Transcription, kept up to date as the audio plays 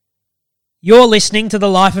You're listening to The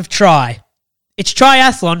Life of Tri. It's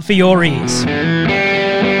triathlon for your ears.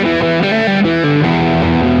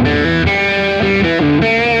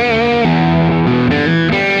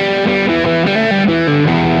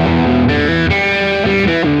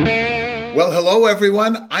 Well, hello,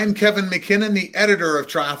 everyone. I'm Kevin McKinnon, the editor of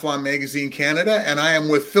Triathlon Magazine Canada, and I am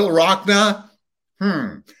with Phil Rockna.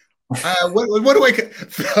 What do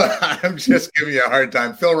I? I'm just giving you a hard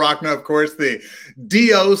time. Phil Rockna, of course, the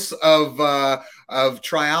Dios of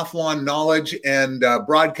triathlon knowledge and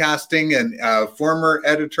broadcasting, and former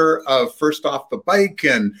editor of First Off the Bike,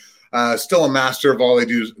 and still a master of all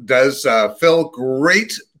he does. Phil,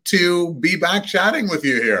 great to be back chatting with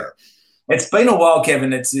you here. It's been a while,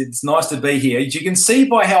 Kevin. It's nice to be here. As you can see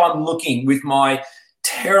by how I'm looking with my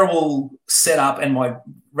terrible setup and my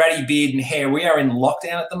ratty beard and hair, we are in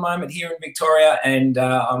lockdown at the moment here in Victoria, and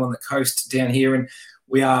I'm on the coast down here, and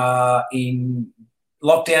we are in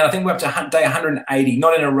lockdown. I think we're up to day 180,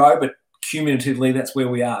 not in a row, but cumulatively, that's where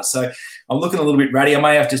we are. So I'm looking a little bit ratty. I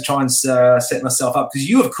may have to try and set myself up, because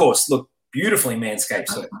you, of course, look beautifully manscaped.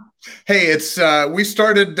 So. Hey, it's we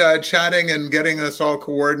started chatting and getting us all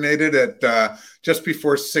coordinated at just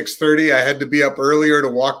before 6:30. I had to be up earlier to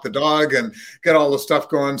walk the dog and get all the stuff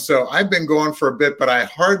going. So I've been going for a bit, but I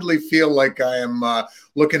hardly feel like I am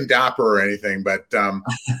looking dapper or anything. But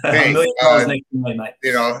hey,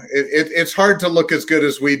 you know, it's hard to look as good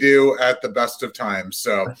as we do at the best of times.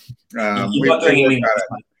 So you're not doing anything.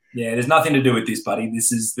 Yeah, there's nothing to do with this, buddy.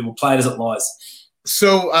 We'll play it as it lies.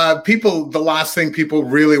 So the last thing people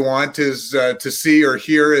really want is to see or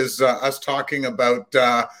hear is us talking about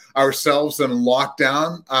ourselves and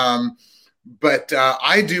lockdown. But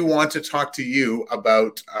I do want to talk to you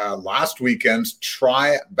about last weekend's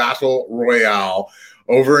Battle Royale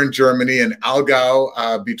over in Germany in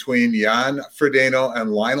Aargau between Jan Frodeno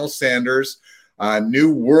and Lionel Sanders.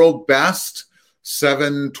 New world best,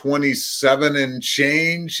 7:27 and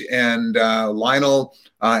change, and Lionel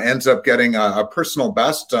ends up getting a personal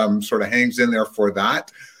best, sort of hangs in there for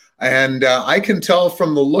that. And I can tell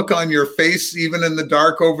from the look on your face, even in the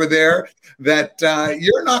dark over there, that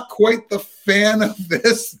you're not quite the fan of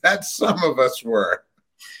this that some of us were.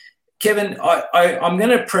 Kevin, I'm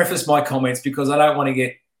going to preface my comments because I don't want to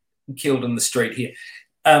get killed in the street here.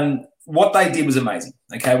 What they did was amazing.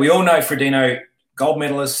 Okay, we all know Frodeno, gold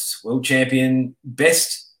medalist, world champion,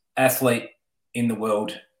 best athlete in the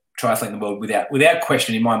world, triathlete in the world, without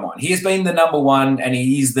question in my mind. He has been the number one, and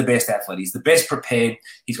he is the best athlete. He's the best prepared.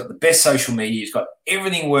 He's got the best social media. He's got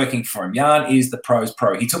everything working for him. Jan is the pro's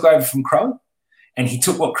pro. He took over from Crowe, and he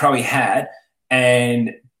took what Crowe had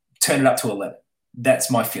and turned it up to 11.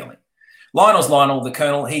 That's my feeling. Lionel's Lionel, the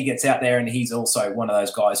Colonel. He gets out there, and he's also one of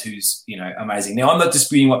those guys who's, amazing. Now, I'm not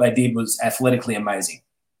disputing what they did was athletically amazing.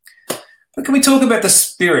 But can we talk about the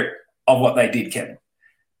spirit of what they did, Kevin?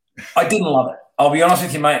 I didn't love it. I'll be honest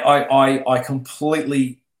with you, mate. I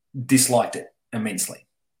completely disliked it immensely.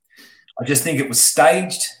 I just think it was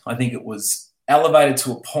staged. I think it was elevated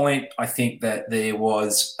to a point. I think that there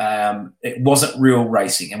was it wasn't real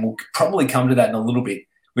racing, and we'll probably come to that in a little bit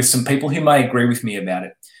with some people who may agree with me about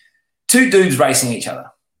it. Two dudes racing each other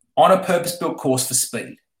on a purpose-built course for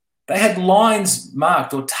speed. They had lines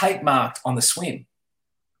marked or tape marked on the swim.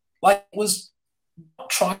 Like, it was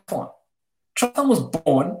triathlon. Triathlon was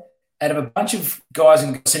born out of a bunch of guys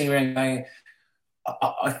and sitting around going,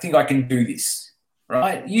 I think I can do this,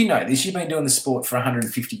 right? You know this. You've been doing the sport for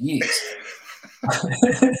 150 years.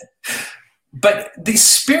 But the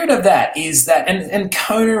spirit of that is that, and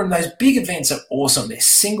Kona and those big events are awesome. They're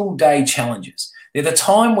single-day challenges. They're the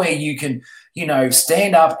time where you can,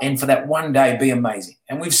 stand up and for that one day be amazing.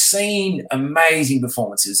 And we've seen amazing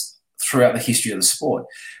performances throughout the history of the sport.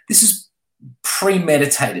 This is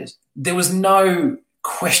premeditated. There was no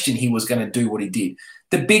question he was going to do what he did.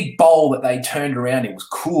 The big bowl that they turned around, it was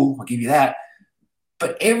cool, I'll give you that.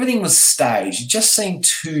 But everything was staged. It just seemed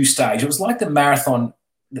too staged. It was like the marathon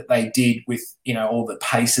that they did with, all the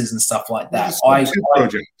paces and stuff like that.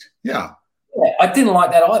 Yeah, I didn't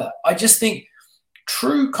like that either. I just think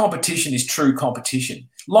true competition is true competition.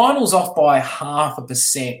 Lionel's off by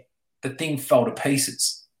 0.5%. The thing fell to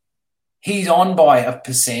pieces. He's on by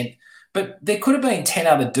 1%, but there could have been 10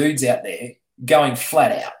 other dudes out there going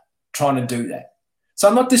flat out, trying to do that. So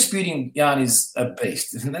I'm not disputing Jan is a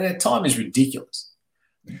beast. That time is ridiculous.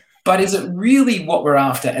 But is it really what we're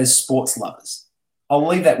after as sports lovers? I'll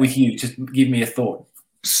leave that with you. Just give me a thought.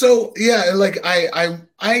 So, yeah, like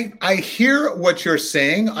I hear what you're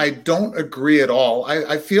saying. I don't agree at all.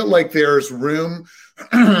 I feel like there's room.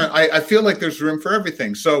 I feel like there's room for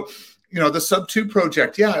everything. So, the Sub 2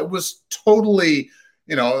 project, yeah, it was totally,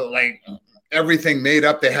 everything made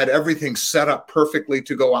up. They had everything set up perfectly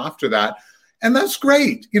to go after that. And that's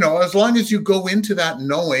great. You know, as long as you go into that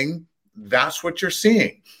knowing that's what you're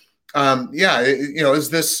seeing. You know, is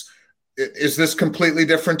this completely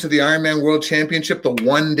different to the Ironman World Championship? The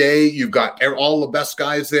one day you've got all the best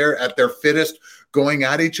guys there at their fittest going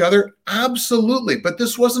at each other? Absolutely. But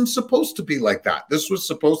this wasn't supposed to be like that. This was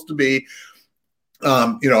supposed to be,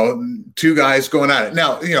 you know, two guys going at it.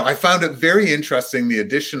 Now, you know, I found it very interesting, the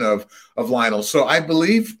addition of Lionel. So I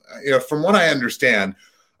believe, you know, from what I understand,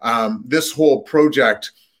 this whole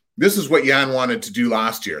project, this is what Jan wanted to do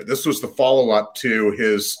last year. This was the follow-up to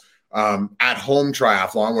his at-home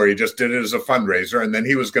triathlon, where he just did it as a fundraiser, and then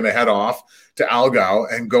he was going to head off to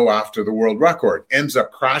Algau and go after the world record. Ends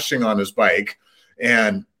up crashing on his bike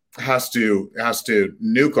and has to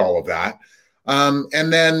nuke all of that.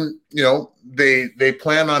 And then, you know, they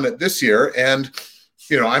plan on it this year. And,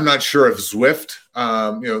 you know, I'm not sure if Zwift,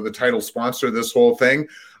 you know, the title sponsor of this whole thing,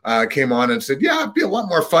 came on and said, yeah, it'd be a lot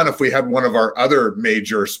more fun if we had one of our other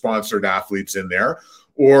major sponsored athletes in there.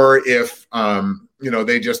 Or if, you know,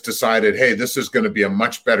 they just decided, hey, this is going to be a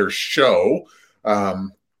much better show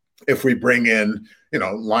if we bring in, you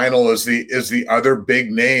know, Lionel is the other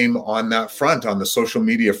big name on that front, on the social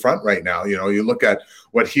media front right now. You know, you look at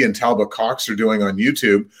what he and Talbot Cox are doing on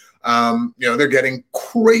YouTube. You know, they're getting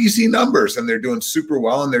crazy numbers and they're doing super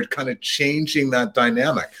well, and they're kind of changing that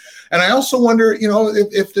dynamic. And I also wonder, you know,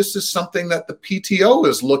 if this is something that the PTO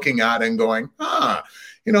is looking at and going,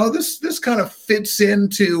 you know, this kind of fits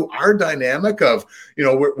into our dynamic of, you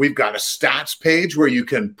know, we've got a stats page where you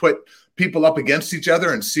can put people up against each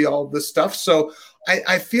other and see all this stuff. So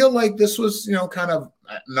I feel like this was, you know, kind of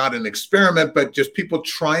not an experiment, but just people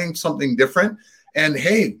trying something different. And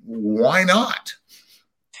hey, why not?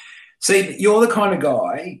 See, you're the kind of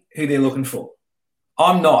guy who they're looking for.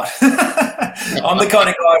 I'm not. I'm the kind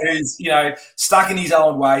of guy who's, you know, stuck in his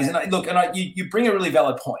own ways. And you bring a really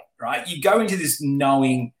valid point, right? You go into this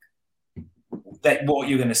knowing that what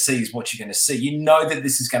you're going to see is what you're going to see. You know that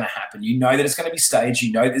this is going to happen. You know that it's going to be staged.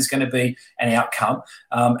 You know there's going to be an outcome.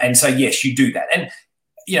 And so, yes, you do that. And,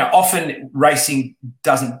 you know, often racing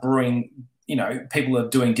doesn't bring, you know, people are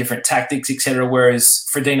doing different tactics, etc. Whereas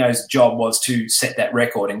Frodeno's job was to set that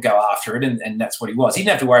record and go after it. And that's what he was. He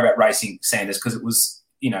didn't have to worry about racing Sanders because it was,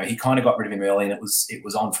 you know, he kind of got rid of him early and it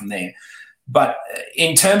was on from there. But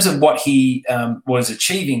in terms of what he was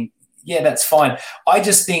achieving, yeah, that's fine. I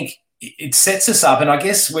just think it sets us up, and I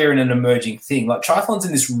guess we're in an emerging thing. Like triathlon's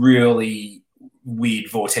in this really weird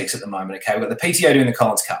vortex at the moment, okay? We've got the PTO doing the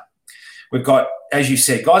Collins Cup. We've got, as you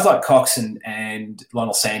said, guys like Cox and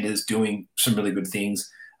Lionel Sanders doing some really good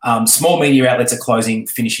things. Small media outlets are closing,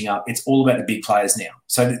 finishing up. It's all about the big players now.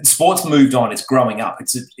 So the sport's moved on. It's growing up.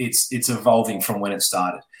 It's evolving from when it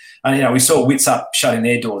started. And, you know, we saw Witsup shutting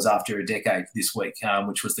their doors after a decade this week,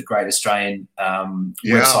 which was the great Australian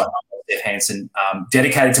website, Steph Hansen,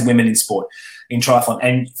 dedicated to women in sport, in triathlon.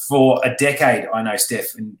 And for a decade, I know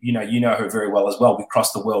Steph, and, you know her very well as well. We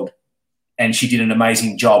crossed the world. And she did an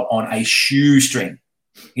amazing job on a shoestring.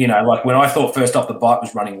 You know, like when I thought First Off the Bike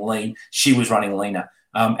was running lean, she was running leaner.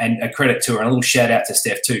 And a credit to her, and a little shout out to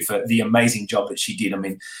Steph too for the amazing job that she did. I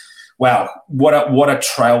mean, wow, what a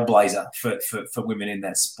trailblazer for women in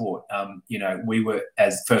that sport. You know, we were,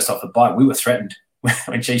 as First Off the Bike, we were threatened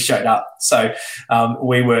when she showed up. So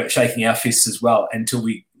we were shaking our fists as well until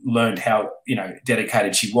we learned how, you know,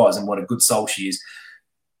 dedicated she was and what a good soul she is.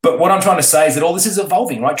 But what I'm trying to say is that all this is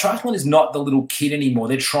evolving, right? Triathlon is not the little kid anymore.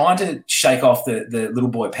 They're trying to shake off the little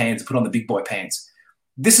boy pants and put on the big boy pants.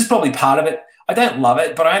 This is probably part of it. I don't love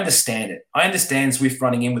it, but I understand it. I understand Zwift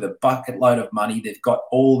running in with a bucket load of money. They've got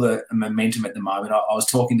all the momentum at the moment. I was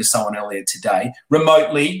talking to someone earlier today,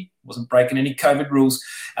 remotely, wasn't breaking any COVID rules,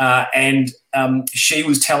 and she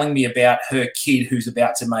was telling me about her kid who's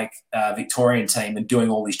about to make Victorian team and doing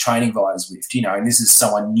all these training via Zwift, you know, and this is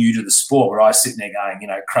someone new to the sport where I was sitting there going, you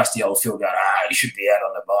know, crusty old Phil going, you should be out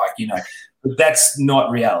on the bike, you know. But that's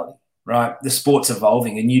not reality, right? The sport's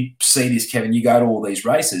evolving, and you see this, Kevin, you go to all these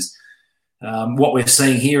races. What we're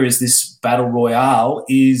seeing here is this Battle Royale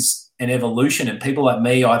is an evolution, and people like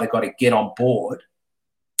me either got to get on board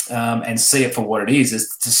and see it for what it is.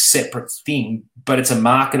 It's a separate thing, but it's a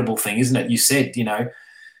marketable thing, isn't it? You said, you know,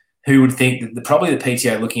 who would think that probably the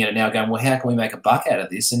PTO looking at it now going, well, how can we make a buck out of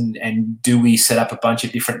this? And do we set up a bunch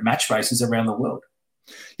of different match races around the world?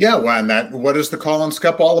 Yeah, well, and what is the Collins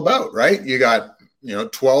Cup all about, right? You got, you know,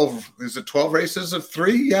 12 races of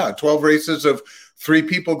 3? Yeah, 12 races of 3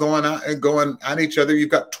 people going at each other. You've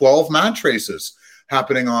got 12 match races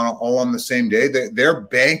happening all on the same day. They're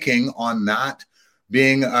banking on that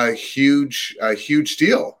being a huge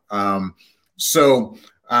deal. So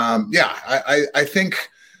I think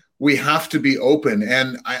we have to be open,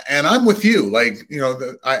 and I'm with you. Like,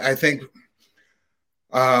 I think,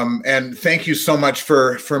 and thank you so much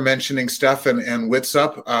for mentioning Steph and Wits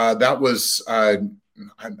Up. That was, I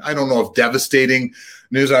don't know if devastating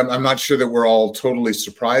news. I'm not sure that we're all totally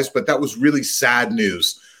surprised, but that was really sad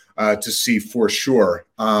news to see for sure.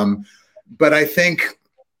 But I think,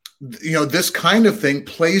 this kind of thing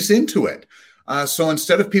plays into it. So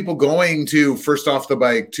instead of people going to First Off the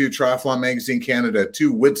Bike, to Triathlon Magazine Canada,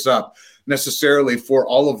 to Wits Up necessarily for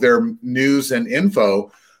all of their news and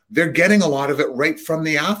info, they're getting a lot of it right from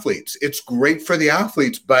the athletes. It's great for the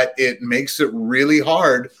athletes, but it makes it really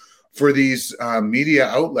hard for these media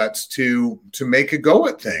outlets to make a go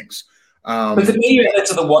at things. But the media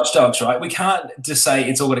outlets are the watchdogs, right? We can't just say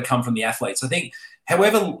it's all going to come from the athletes. I think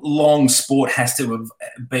however long sport has to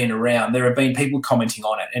have been around, there have been people commenting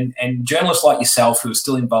on it. And journalists like yourself who are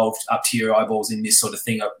still involved up to your eyeballs in this sort of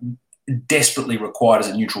thing are desperately required as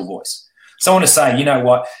a neutral voice. Someone to say, you know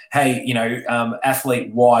what, hey,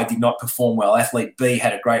 athlete Y did not perform well. Athlete B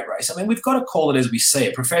had a great race. I mean, we've got to call it as we see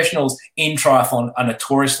it. Professionals in triathlon are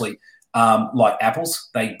notoriously like apples.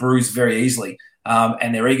 They bruise very easily.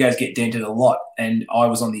 And their egos get dented a lot. And I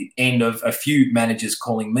was on the end of a few managers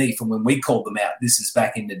calling me from when we called them out. This is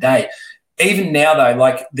back in the day. Even now, though,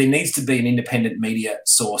 like, there needs to be an independent media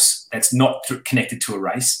source that's not connected to a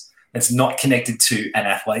race, that's not connected to an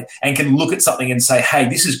athlete, and can look at something and say, hey,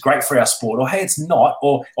 this is great for our sport, or hey, it's not,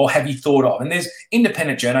 or have you thought of? And there's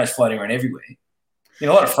independent journos floating around everywhere. A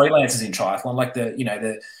lot of freelancers in triathlon, like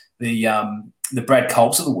the Brad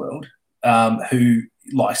Kolbs of the world, who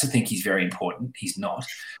likes to think he's very important. He's not.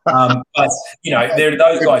 But, there are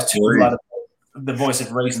those guys too, like the voice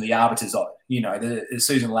of reason, the arbiters of it, the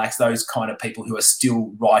Susan Lacks, those kind of people who are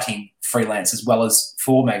still writing freelance as well as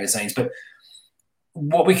for magazines. But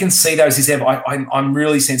what we can see, though, is I'm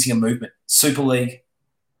really sensing a movement. Super League,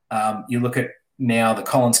 you look at now the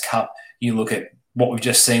Collins Cup, you look at what we've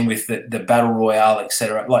just seen with the Battle Royale,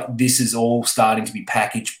 etc. Like, this is all starting to be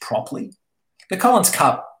packaged properly. The Collins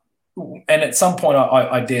Cup, and at some point,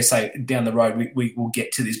 I dare say down the road, we will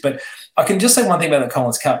get to this. But I can just say one thing about the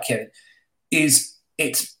Collins Cup, Kevin, is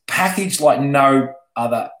it's packaged like no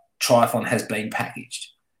other triathlon has been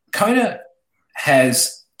packaged. Kona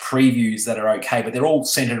has previews that are okay, but they're all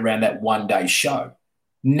centered around that one-day show.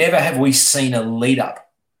 Never have we seen a lead-up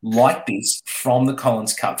like this from the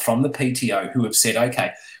Collins Cup, from the PTO, who have said,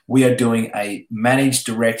 okay, we are doing a managed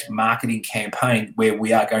direct marketing campaign where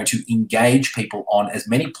we are going to engage people on as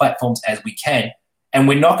many platforms as we can, and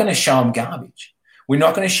we're not going to show them garbage. We're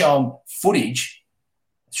not going to show them footage.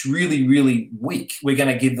 It's really, really weak. We're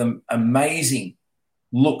going to give them amazing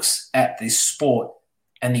looks at this sport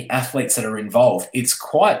and the athletes that are involved. It's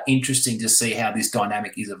quite interesting to see how this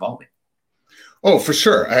dynamic is evolving. Oh, for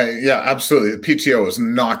sure. Yeah, absolutely. The PTO is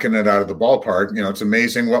knocking it out of the ballpark. It's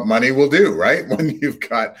amazing what money will do, right? When you've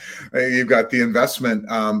got the investment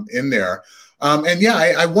in there. And yeah,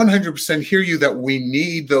 I 100% hear you that we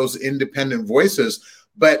need those independent voices,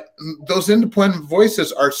 but those independent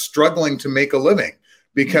voices are struggling to make a living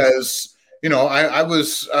because, I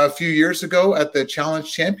was a few years ago at the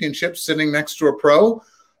Challenge Championship sitting next to a pro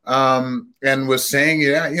and was saying,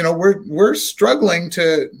 we're struggling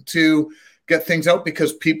to get things out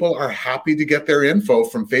because people are happy to get their info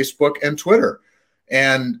from Facebook and Twitter.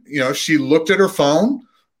 And, she looked at her phone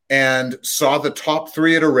and saw the top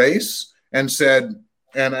 3 at a race and said,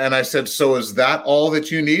 and I said, so is that all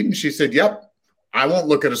that you need? And she said, yep, I won't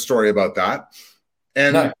look at a story about that.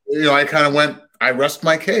 And, I kind of went, I rest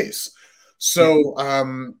my case. So,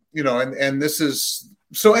 and this is,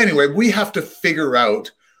 so anyway, we have to figure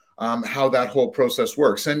out how that whole process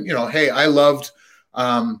works. And, hey, I loved,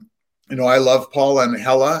 I love Paul and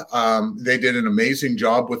Hella. They did an amazing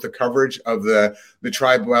job with the coverage of the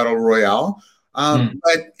Tri Battle Royale.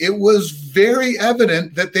 But it was very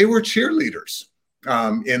evident that they were cheerleaders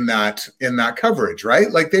in that coverage, right?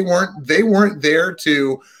 Like they weren't there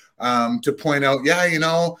to point out,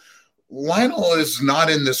 Lionel is not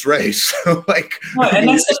in this race. No, and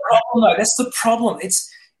that's the problem, though. That's the problem.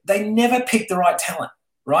 They never pick the right talent.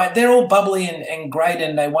 Right? They're all bubbly and great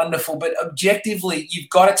and they're wonderful, but objectively, you've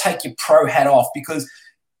got to take your pro hat off because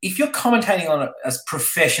if you're commentating on a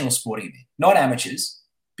professional sporting event, not amateurs,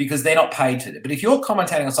 because they're not paid to do it, but if you're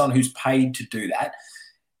commentating on someone who's paid to do that,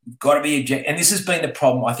 you've got to be objective. And this has been the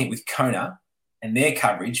problem, I think, with Kona and their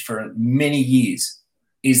coverage for many years,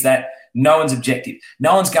 is that no one's objective.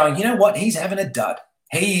 No one's going, you know what? He's having a dud.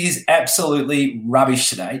 He is absolutely rubbish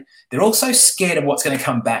today. They're also scared of what's going to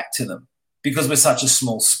come back to them, because we're such a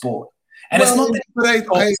small sport. And it's not that. But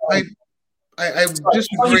I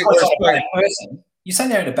disagree. You say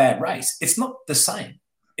they're in a bad race. It's not the same.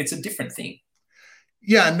 It's a different thing.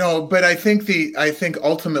 Yeah, no, but I think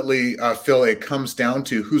ultimately, Phil, it comes down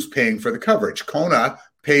to who's paying for the coverage. Kona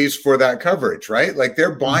pays for that coverage, right? Like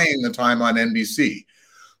they're buying the time on NBC.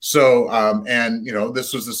 So, and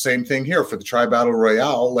this was the same thing here for the Tri Battle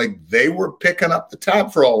Royale. Like they were picking up the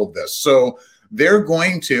tab for all of this. So they're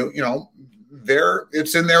going to,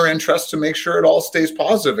 it's in their interest to make sure it all stays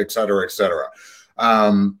positive, et cetera, et cetera.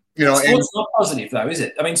 Sport's not positive though, is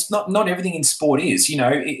it? I mean, it's not everything in sport is,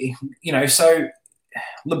 so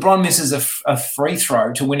LeBron misses a free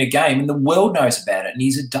throw to win a game and the world knows about it and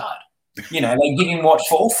he's a dud. They give him what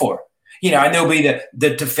fall for it. And there'll be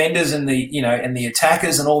the defenders and the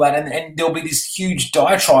attackers and all that, and there'll be this huge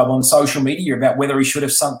diatribe on social media about whether he should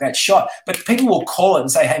have sunk that shot. But people will call it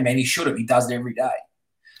and say, hey man, he should have. He does it every day.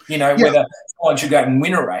 Whether someone should go out and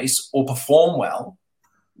win a race or perform well,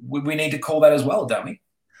 we need to call that as well, don't we?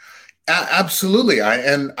 Absolutely.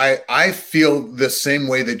 I feel the same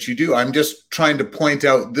way that you do. I'm just trying to point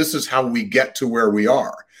out this is how we get to where we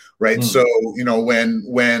are, right? So,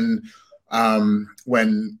 when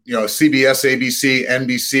CBS, ABC,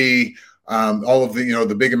 NBC, all of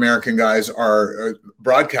the big American guys are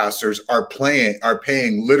broadcasters are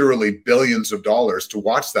paying literally billions of dollars to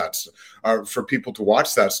watch that, for people to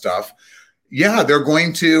watch that stuff. Yeah, they're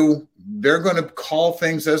going to call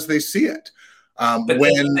things as they see it. When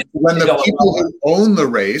the people who own the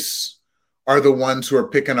race are the ones who are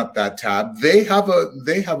picking up that tab, they have an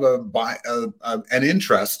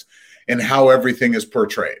interest in how everything is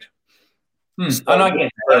portrayed. So and I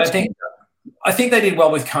get that. I think they did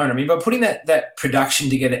well with Kona. I mean, by putting that production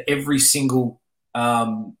together every single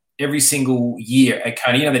year at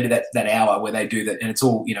Kona, they did that hour where they do that, and it's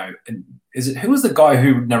all who was the guy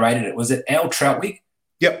who narrated it? Was it Al Troutwig?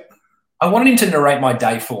 Yep. I wanted him to narrate my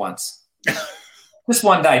day for once. Just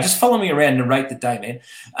one day, just follow me around and narrate the day, man.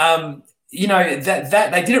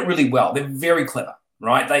 That they did it really well. They're very clever,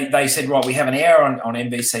 right? They said, right, we have an hour on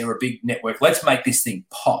NBC or a big network. Let's make this thing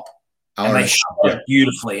pop. And they shot it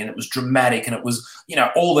beautifully, and it was dramatic, and it was,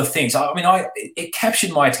 all the things. I mean, it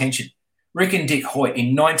captured my attention. Rick and Dick Hoyt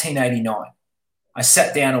in 1989. I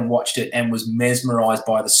sat down and watched it and was mesmerized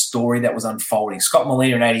by the story that was unfolding. Scott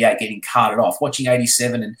Molina in 88 getting carted off, watching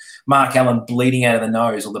 87 and Mark Allen bleeding out of the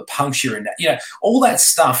nose, or the puncture and that. All that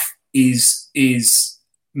stuff is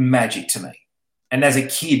magic to me. And as a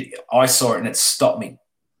kid, I saw it and it stopped me.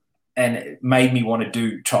 And it made me want to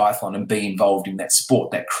do triathlon and be involved in that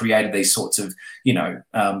sport that created these sorts of,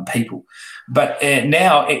 people. But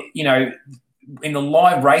now, in the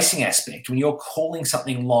live racing aspect, when you're calling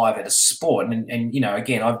something live at a sport, and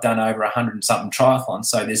again, I've done over 100 and something triathlons,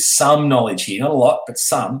 so there's some knowledge here, not a lot, but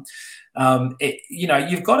some.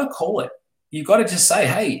 You've got to call it. You've got to just say,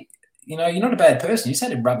 hey, you're not a bad person. You just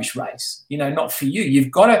had a rubbish race. Not for you. You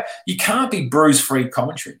can't be bruise-free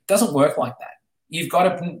commentary. It doesn't work like that. You've got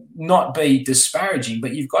to not be disparaging,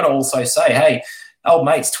 but you've got to also say, hey, old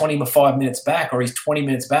mate's 25 minutes back, or he's 20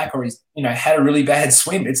 minutes back, or he's, had a really bad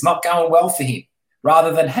swim. It's not going well for him.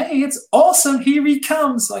 Rather than, hey, it's awesome. Here he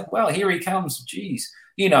comes. Like, well, here he comes. Geez.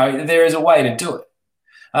 There is a way to do it.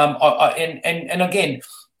 And again,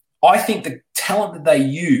 I think the talent that they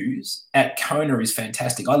use at Kona is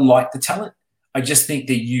fantastic. I like the talent. I just think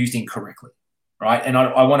they're used incorrectly. Right. And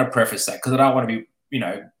I want to preface that because I don't want to be,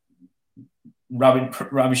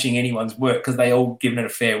 rubbishing anyone's work because they all given it a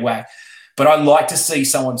fair whack. But I like to see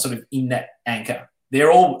someone sort of in that anchor. They're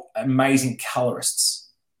all amazing colorists.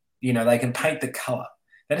 They can paint the color.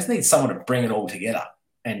 They just need someone to bring it all together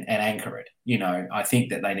and anchor it. I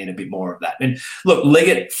think that they need a bit more of that. And look,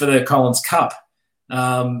 Liggett for the Collins Cup,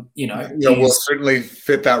 will certainly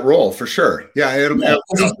fit that role for sure. Yeah. His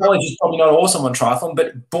knowledge is probably not awesome on triathlon,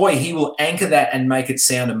 but boy, he will anchor that and make it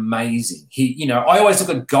sound amazing. I always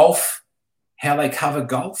look at golf, how they cover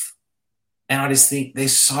golf. And I just think they're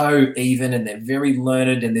so even and they're very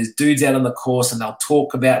learned, and there's dudes out on the course and they'll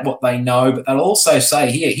talk about what they know, but they'll also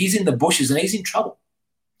say, here, he's in the bushes and he's in trouble.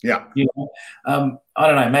 Yeah. I don't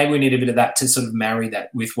know. Maybe we need a bit of that to sort of marry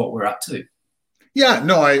that with what we're up to. Yeah,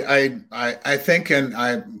 no, I think,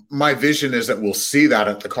 and my vision is that we'll see that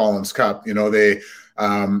at the Collins Cup.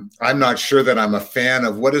 I'm not sure that I'm a fan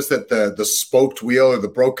of, what is it, the spoked wheel or the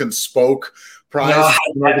broken spoke prize.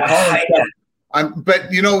 No, I hate that. But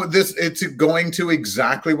it's going to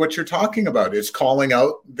exactly what you're talking about. It's calling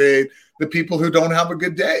out the people who don't have a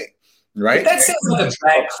good day. right? That sounds like a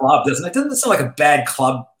bad club, doesn't it? Doesn't it sound like a bad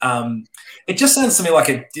club? It just sounds to me like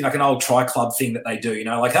like an old tri club thing that they do.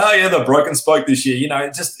 Like, oh yeah, the broken spoke this year.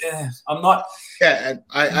 It just I'm not. Yeah,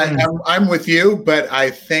 I'm with you, but I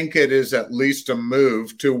think it is at least a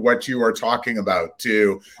move to what you are talking about,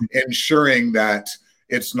 to ensuring that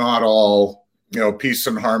it's not all peace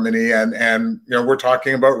and harmony, and we're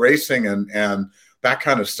talking about racing and that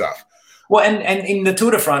kind of stuff. Well, and in the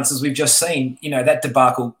Tour de France, as we've just seen, that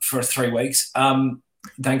debacle for 3 weeks.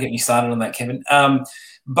 Don't get me started on that, Kevin.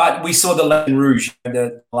 But we saw the Lane Rouge,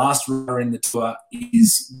 the last runner in the Tour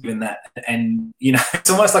is given that. And, it's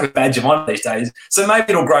almost like a badge of honor these days. So maybe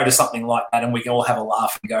it'll grow to something like that and we can all have a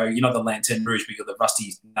laugh and go, you're not the Lanterne Rouge, but you're the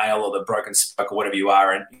rusty nail or the broken spoke or whatever you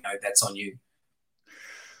are. And, that's on you.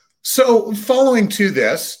 So following to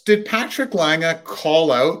this, did Patrick Lange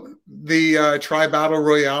call out the Tri-Battle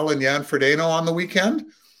Royale and Jan Frodeno on the weekend?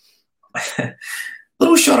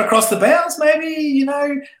 Little shot across the bows, maybe,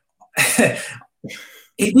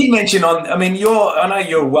 He did mention I know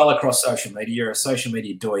you're well across social media. You're a social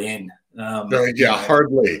media doyen.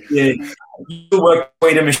 Hardly. Yeah, you work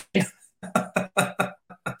Twitter machine.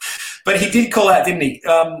 But he did call out, didn't he?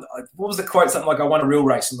 What was the quote? Something like, I won a real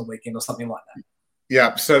race on the weekend or something like that.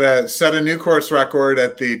 Yeah, set a new course record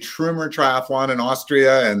at the Trummer Triathlon in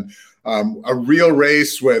Austria, and a real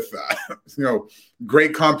race with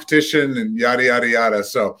great competition and yada yada yada.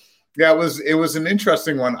 So yeah, it was an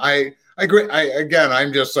interesting one. I agree.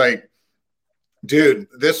 I'm just like, dude,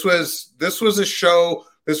 this was a show.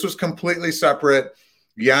 This was completely separate.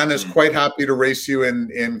 Jan is quite happy to race you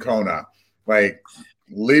in Kona. Like,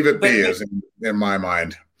 leave it be, is in my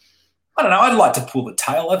mind. I don't know. I'd like to pull the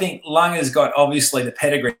tail. I think Lange's got obviously the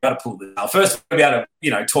pedigree to pull the tail. First, we'll be able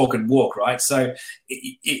to, talk and walk, right? So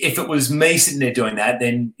if it was me sitting there doing that,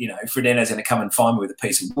 then, Frodeno's going to come and find me with a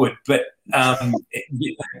piece of wood. But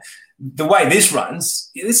the way this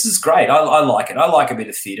runs, this is great. I like it. I like a bit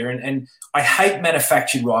of theatre. And I hate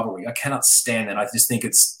manufactured rivalry. I cannot stand that. I just think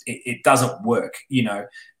it doesn't work,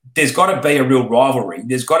 There's got to be a real rivalry.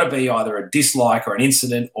 There's got to be either a dislike or an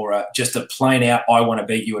incident or just a plain out, I want to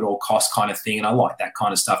beat you at all costs kind of thing. And I like that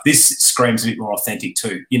kind of stuff. This screams a bit more authentic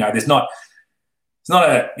too. It's not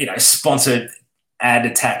a, sponsored ad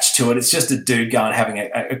attached to it. It's just a dude going having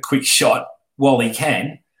a quick shot while he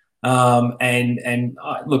can.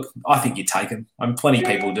 Look, I think you take him. Plenty of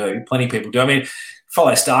people do. I mean,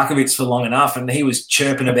 follow Starkovitz for long enough and he was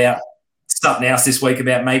chirping about something else this week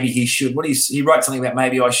about maybe he should. He wrote something about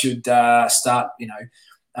maybe I should start,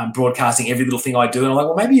 broadcasting every little thing I do. And I'm like,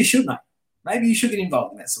 well, maybe you should, mate. Maybe you should get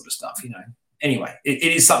involved in that sort of stuff, Anyway, it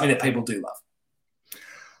is something that people do love.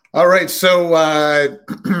 All right, so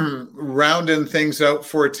rounding things out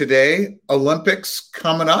for today, Olympics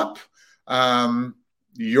coming up.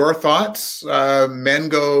 Your thoughts? Men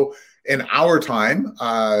go in our time,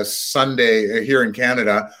 Sunday here in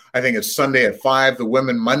Canada. I think it's Sunday at 5, the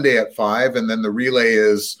women Monday at 5, and then the relay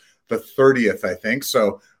is the 30th, I think.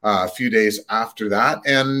 So a few days after that.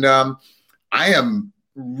 And I am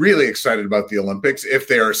really excited about the Olympics if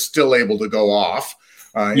they are still able to go off.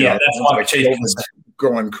 That's why we're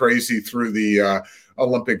going crazy through the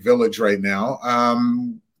Olympic Village right now.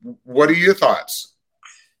 What are your thoughts?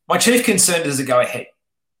 My chief concern is to go ahead.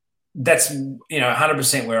 That's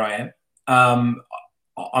 100% where I am.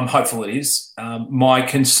 I'm hopeful it is. My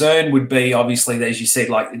concern would be, obviously, as you said,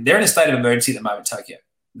 like they're in a state of emergency at the moment, Tokyo.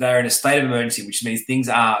 They're in a state of emergency, which means things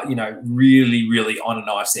are, really, really on a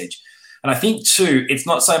knife's edge. And I think too, it's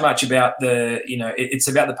not so much about it's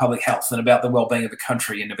about the public health and about the well-being of the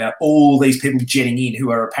country and about all these people jetting in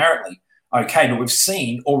who are apparently okay. But we've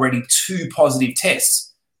seen already 2 positive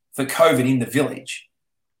tests for COVID in the village,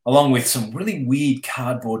 along with some really weird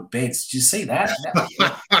cardboard beds. Did you see that?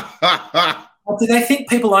 Do they think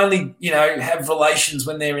people only, have relations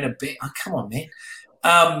when they're in a bed? Oh, come on, man.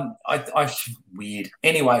 Weird.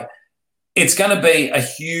 Anyway, it's going to be a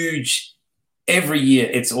huge. Every year,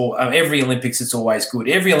 every Olympics. It's always good.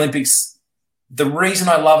 Every Olympics. The reason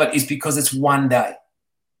I love it is because it's one day.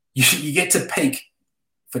 You get to peak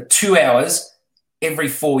for 2 hours every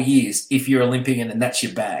 4 years if you're Olympian and that's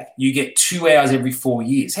your bag. You get 2 hours every 4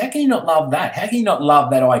 years. How can you not love that? How can you not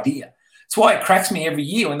love that idea? That's why it cracks me every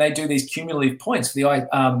year when they do these cumulative points for the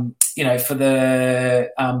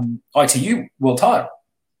ITU world title.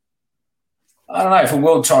 I don't know, for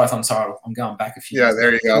world triathlon title. I'm going back a few years. Yeah,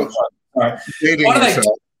 there you go. Why do they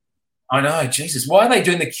I know, Jesus. Why are they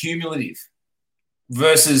doing the cumulative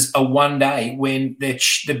versus a one day when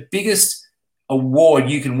the biggest award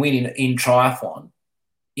you can win in triathlon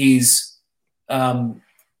is a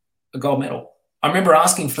gold medal? I remember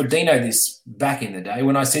asking Frodeno this back in the day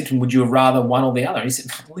when I said to him, would you have rather one or the other? And he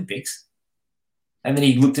said, Olympics. And then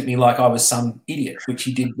he looked at me like I was some idiot, which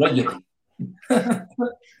he did regularly.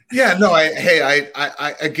 Yeah, no,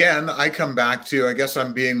 I again, I come back to, I guess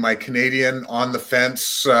I'm being my Canadian on the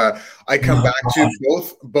fence. I come back to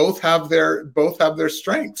both have their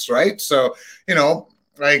strengths, right? So,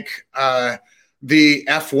 like the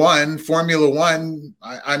F1, Formula One,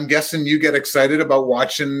 I'm guessing you get excited about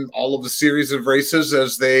watching all of the series of races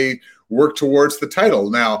as they work towards the title.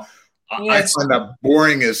 Now, yes. I find that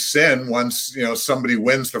boring as sin once, somebody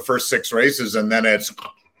wins the first 6 races and then it's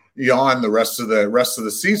yawn the rest of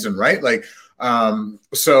the season, right? Like,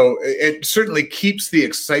 so it certainly keeps the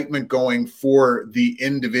excitement going for the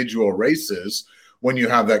individual races when you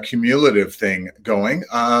have that cumulative thing going.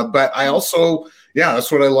 But I also,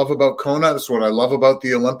 that's what I love about Kona. That's what I love about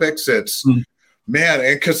the Olympics. It's man,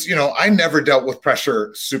 because I never dealt with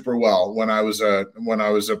pressure super well when I was a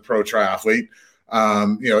pro triathlete.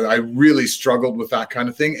 I really struggled with that kind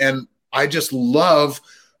of thing, and I just love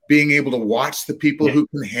being able to watch the people who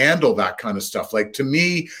can handle that kind of stuff. Like, to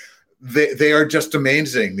me, they are just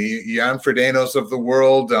amazing. The Jan Frodenos of the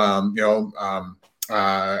world,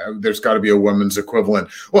 there's got to be a women's equivalent.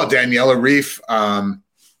 Well, Daniela Reef,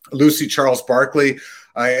 Lucy Charles Barkley.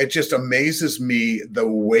 It just amazes me the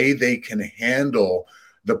way they can handle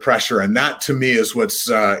the pressure. And that, to me, is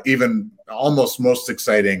what's even almost most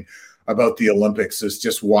exciting about the Olympics, is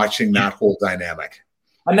just watching that whole dynamic.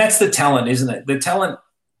 And that's the talent, isn't it? The talent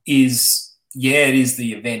is, it is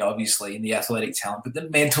the event, obviously, and the athletic talent, but the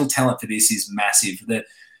mental talent for this is massive.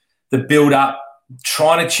 The build up,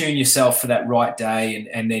 trying to tune yourself for that right day,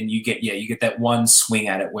 and then you get that one swing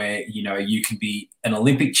at it where you can be an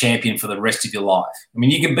Olympic champion for the rest of your life. I mean,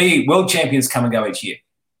 you can be world champions, come and go each year.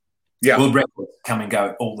 Yeah, world records come and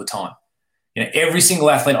go all the time. Every single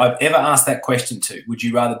athlete I've ever asked that question to, would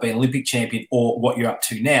you rather be an Olympic champion or what you're up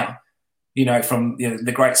to now? From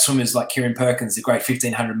the great swimmers like Kieran Perkins, the great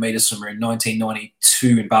 1,500 meter swimmer in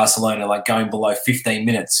 1992 in Barcelona, like going below 15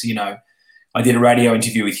 minutes. I did a radio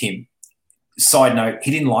interview with him. Side note,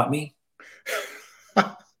 he didn't like me.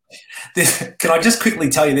 Can I just quickly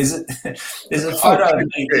tell you, there's a photo of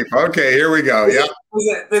me. Okay, here we go. Yeah.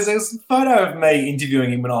 There's a photo of me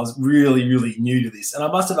interviewing him when I was really, really new to this. And I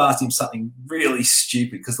must have asked him something really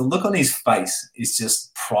stupid, because the look on his face is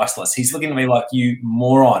just priceless. He's looking at me like, you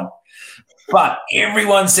moron. But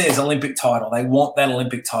everyone says Olympic title. They want that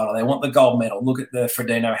Olympic title. They want the gold medal. Look at the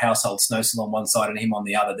Frodeno household, Snowsell on one side and him on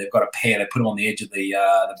the other. They've got a pair. They put him on the edge of the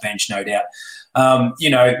bench, no doubt.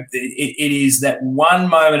 It is that one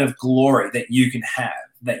moment of glory that you can have,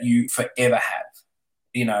 that you forever have.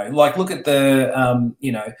 Like, look at the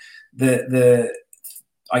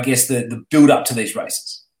build up to these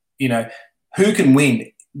races. Who can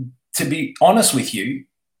win? To be honest with you,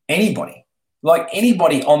 anybody. Like,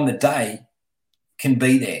 anybody on the day can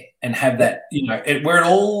be there and have that, where it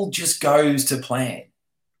all just goes to plan,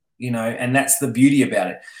 and that's the beauty about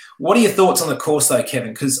it. What are your thoughts on the course, though,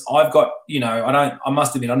 Kevin? Because I've got, I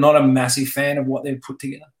must admit, I'm not a massive fan of what they've put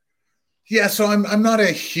together. Yeah, so I'm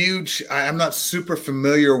not super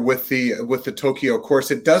familiar with the Tokyo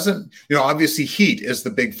course. It doesn't, obviously heat is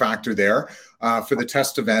the big factor there for the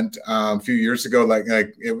test event a few years ago.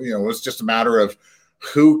 It was just a matter of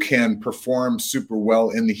who can perform super well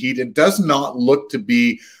in the heat. It does not look to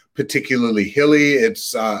be particularly hilly.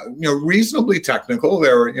 It's reasonably technical.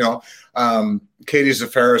 There were Katie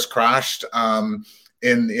Zaferes crashed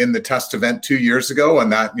in the test event 2 years ago,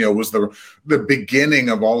 and that was the beginning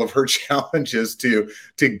of all of her challenges to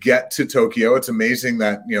get to Tokyo. It's amazing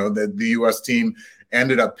that the U.S. team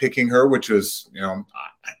ended up picking her, which was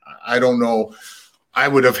I don't know. I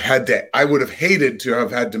would have hated to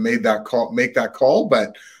have had to make that call,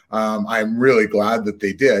 but I'm really glad that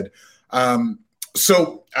they did. I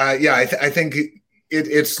think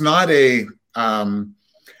it's not a.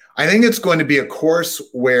 I think it's going to be a course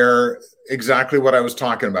where exactly what I was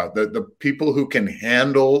talking about. The people who can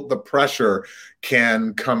handle the pressure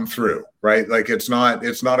can come through, right? Like, it's not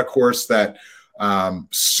a course that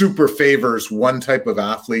super favors one type of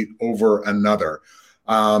athlete over another.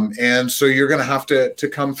 And so you're going to have to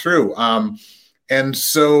come through. And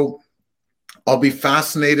so I'll be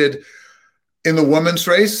fascinated in the women's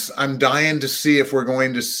race. I'm dying to see if we're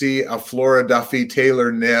going to see a Flora Duffy,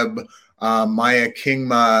 Taylor Knibb, Maya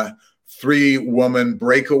Kingma 3-woman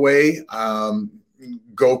breakaway,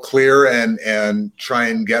 go clear and try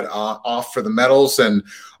and get off for the medals. And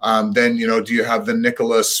then, do you have the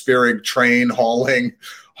Nicholas Spirig train hauling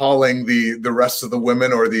the rest of the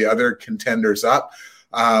women or the other contenders up?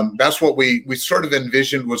 That's what we sort of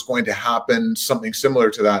envisioned was going to happen, something similar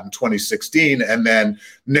to that in 2016. And then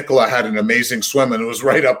Nicola had an amazing swim and it was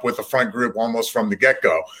right up with the front group almost from the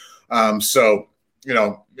get-go. So, you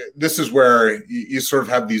know, this is where you sort of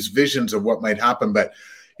have these visions of what might happen. But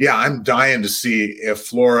yeah, I'm dying to see if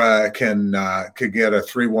Flora could get a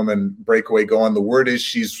 3-woman breakaway going. The word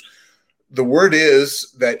is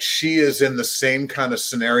that she is in the same kind of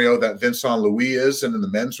scenario that Vincent Louis is in the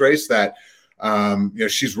men's race, that you know,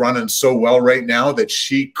 she's running so well right now that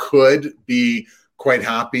she could be quite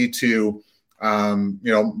happy to you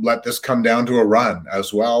know, let this come down to a run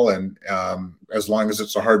as well, and as long as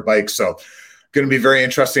it's a hard bike. So going to be very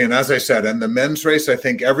interesting. And as I said, in the men's race, I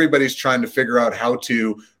think everybody's trying to figure out how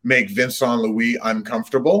to make Vincent Louis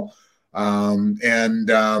uncomfortable. I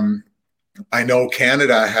know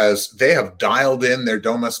Canada have dialed in their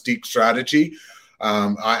domestique strategy.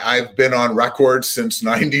 I've been on record since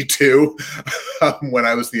 '92 when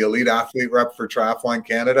I was the elite athlete rep for Triathlon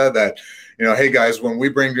Canada that, you know, hey guys, when we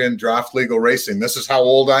bring in draft legal racing, this is how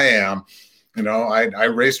old I am. You know, I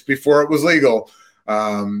raced before it was legal.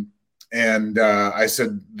 I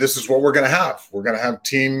said, this is what we're going to have. We're going to have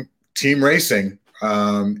team racing.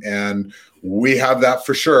 And we have that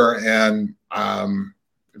for sure. And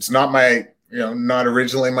it's not not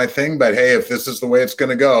originally my thing, but hey, if this is the way it's going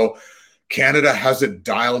to go, Canada has it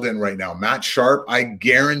dialed in right now. Matt Sharp, I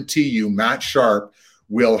guarantee you, Matt Sharp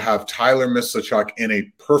will have Tyler Mislachuk in a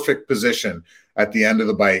perfect position at the end of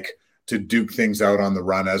the bike to duke things out on the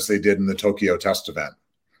run as they did in the Tokyo test event.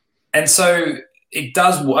 And so it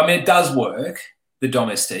does. I mean, it does work. The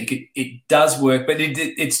domestique, it does work, but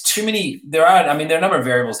it's too many. There are a number of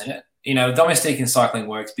variables in it. You know, domestique in cycling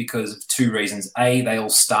works because of 2 reasons. A, they all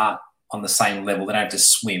start on the same level. They don't have to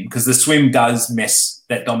swim, because the swim does mess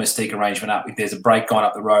that domestique arrangement up. If there's a break going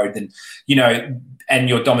up the road, then, you know, and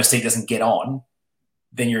your domestique doesn't get on,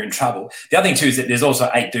 then you're in trouble. The other thing too is that there's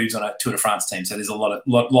also 8 dudes on a Tour de France team, so there's a lot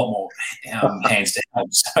more hands to help.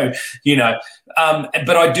 So, you know,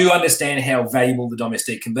 but I do understand how valuable the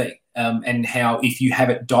domestique can be, and how if you have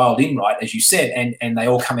it dialed in right, as you said, and they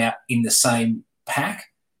all come out in the same pack,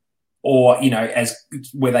 or, you know, as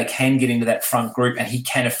where they can get into that front group and he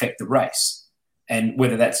can affect the race. And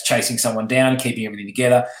whether that's chasing someone down, keeping everything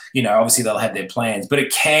together, you know, obviously they'll have their plans, but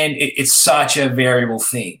it's such a variable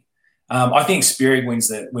thing. I think Spirig wins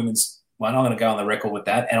the women's one. I'm going to go on the record with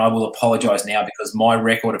that, and I will apologise now because my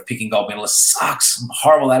record of picking gold medalists sucks. I'm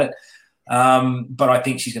horrible at it, but I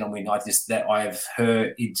think she's going to win.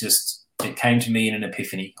 It came to me in an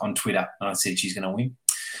epiphany on Twitter, and I said she's going to win.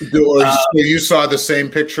 So you saw the same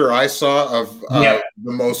picture I saw of the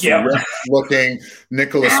most ripped-looking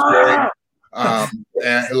Nicola Spirig,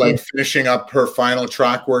 and finishing up her final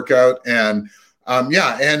track workout, and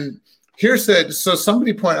and. So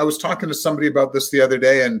I was talking to somebody about this the other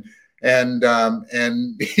day, and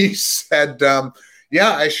he said,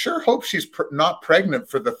 I sure hope she's not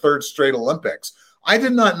pregnant for the 3rd straight Olympics. I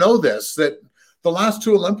did not know this, that the last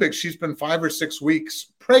 2 Olympics, she's been 5 or 6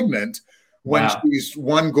 weeks pregnant when she's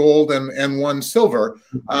won gold and won silver.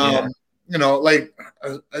 You know,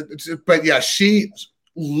 but yeah, she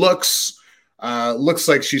looks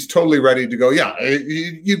like she's totally ready to go. Yeah,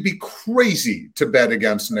 you'd be crazy to bet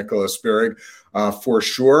against Nicola Spirig for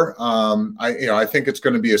sure. I think it's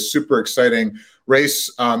going to be a super exciting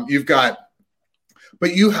race. You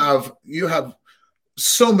have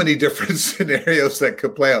so many different scenarios that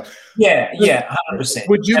could play out. Yeah, 100%.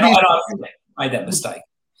 Would you I made that mistake?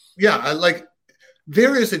 Yeah,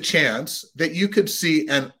 there is a chance that you could see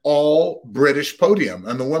an all British podium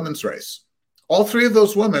in the women's race. All 3 of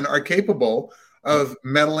those women are capable of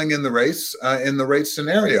medaling in the race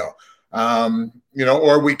scenario. You know,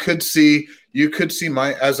 or you could see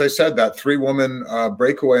as I said, that 3-woman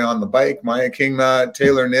breakaway on the bike, Maya Kingma,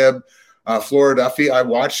 Taylor Knibb, Flora Duffy. I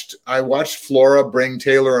watched Flora bring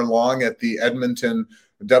Taylor along at the Edmonton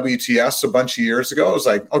WTS a bunch of years ago. I was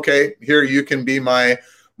like, okay, here, you can be my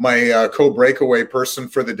co-breakaway person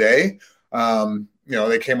for the day. You know,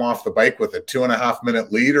 they came off the bike with a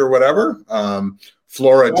 2.5-minute lead or whatever.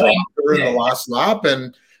 Flora dropped her in the last lap,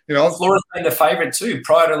 and, you know, Flora's been the favourite too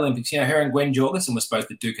prior to Olympics. You know, her and Gwen Jorgensen were supposed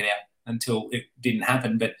to duke it out until it didn't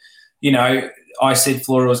happen. But, you know, I said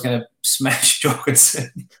Flora was going to smash Jorgensen.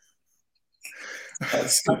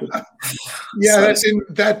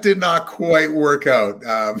 That did not quite work out.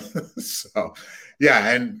 So,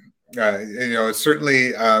 yeah, and. You know, it's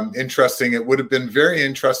certainly interesting. It would have been very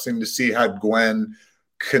interesting to see had Gwen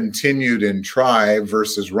continued in tri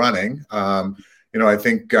versus running. You know, I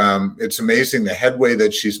think it's amazing the headway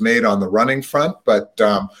that she's made on the running front, but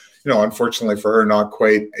you know, unfortunately for her, not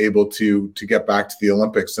quite able to get back to the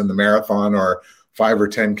Olympics in the marathon or 5 or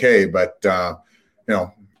 10K, but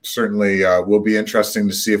certainly will be interesting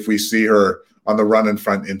to see if we see her on the running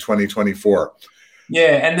front in 2024.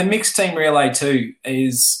 Yeah, and the mixed team relay too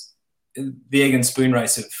is the egg and spoon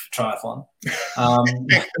race of triathlon.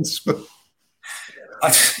 Egg and spoon.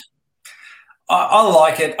 I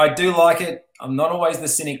like it. I do like it. I'm not always the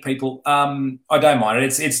cynic, people. I don't mind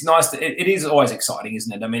it. It's nice. It is always exciting,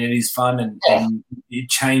 isn't it? I mean, it is fun and it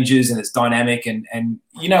changes and it's dynamic. And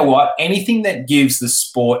you know what? Anything that gives the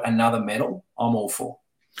sport another medal, I'm all for.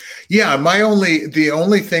 Yeah, the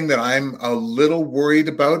only thing that I'm a little worried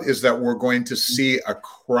about is that we're going to see a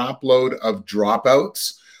crap load of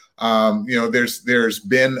dropouts. There's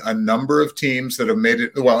been a number of teams that have made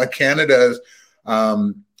it. Well,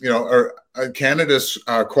 Canada's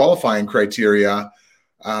qualifying criteria,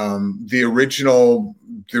 the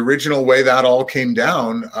original way that all came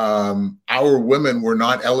down, our women were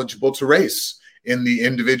not eligible to race in the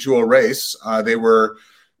individual race.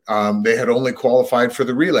 They had only qualified for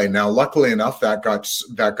the relay. Now, luckily enough, that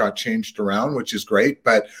got changed around, which is great.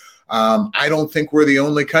 But I don't think we're the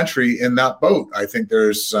only country in that boat. I think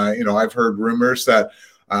there's, I've heard rumors that,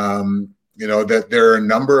 that there are a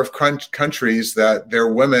number of countries that their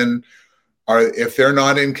women are, if they're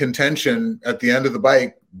not in contention at the end of the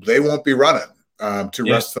bike, they won't be running to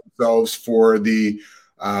rest themselves for the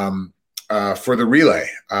relay,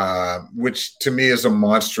 which to me is a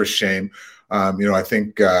monstrous shame. I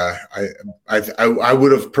think I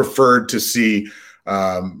would have preferred to see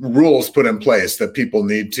rules put in place that people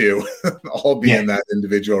need to all be in that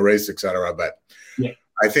individual race, et cetera. But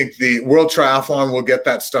I think the World Triathlon will get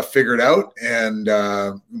that stuff figured out, and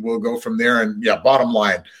we'll go from there. And bottom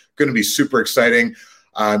line, going to be super exciting.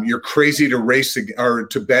 You're crazy to race or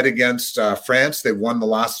to bet against France. They've won the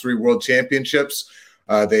last 3 World Championships.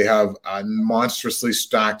 They have a monstrously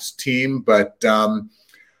stacked team, but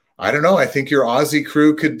I don't know. I think your Aussie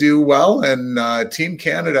crew could do well, and Team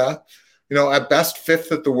Canada, at best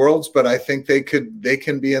 5th at the Worlds, but I think they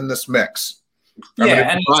can be in this mix. I'm going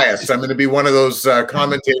to be biased. I'm going to be one of those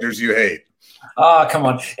commentators you hate. Oh, come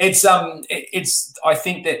on! It's I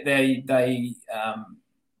think that they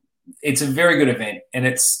it's a very good event, and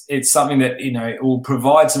it's something that it will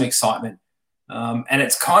provide some excitement, and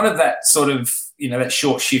it's kind of that sort of that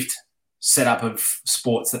short shift setup of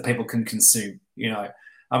sports that people can consume.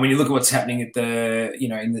 I mean, you look at what's happening at the,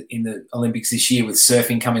 in the Olympics this year with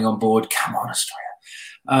surfing coming on board. Come on,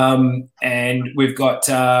 Australia. And we've got,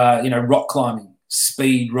 rock climbing,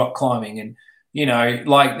 speed rock climbing, and,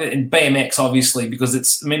 and BMX, obviously,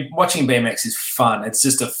 because watching BMX is fun. It's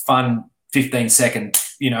just a fun 15-second,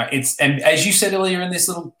 and as you said earlier in this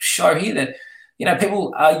little show here, that,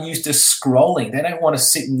 people are used to scrolling. They don't want to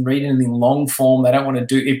sit and read anything long form. They don't want to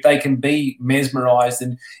do, if they can be mesmerized,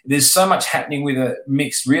 and there's so much happening with a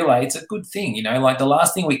mixed relay, it's a good thing, like the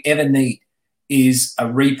last thing we ever need is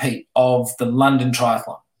a repeat of the London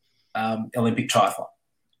Triathlon, Olympic Triathlon.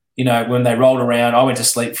 When they rolled around, I went to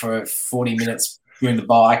sleep for 40 minutes during the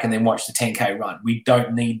bike and then watched the 10K run. We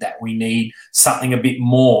don't need that. We need something a bit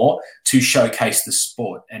more to showcase the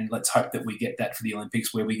sport. And let's hope that we get that for the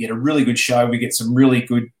Olympics, where we get a really good show, we get some really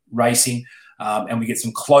good racing, and we get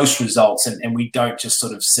some close results, and we don't just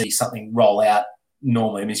sort of see something roll out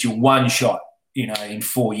normally. I mean, it's your one shot, in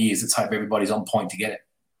 4 years. Let's hope everybody's on point to get it.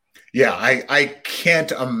 Yeah, I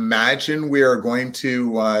can't imagine we are going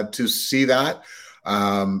to see that.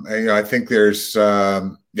 I think there's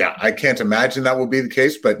I can't imagine that will be the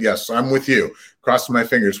case, but yes, I'm with you. Crossing my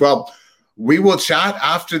fingers. Well, we will chat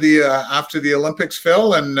after the Olympics,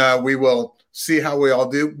 Phil, and we will see how we all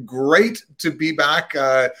do. Great to be back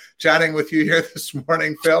chatting with you here this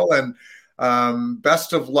morning, Phil, and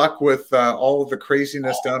best of luck with all of the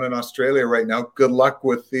craziness down in Australia right now. Good luck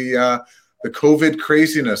with the COVID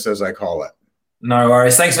craziness, as I call it. No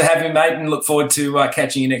worries. Thanks for having me, mate, and look forward to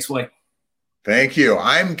catching you next week. Thank you.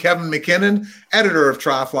 I'm Kevin McKinnon, editor of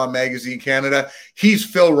Triathlon Magazine Canada. He's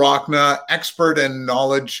Phil Rockna, expert and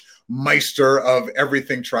knowledge meister of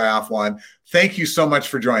everything triathlon. Thank you so much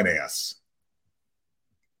for joining us.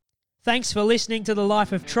 Thanks for listening to The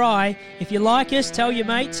Life of Tri. If you like us, tell your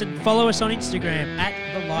mates and follow us on Instagram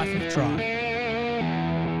 @The Life of Tri.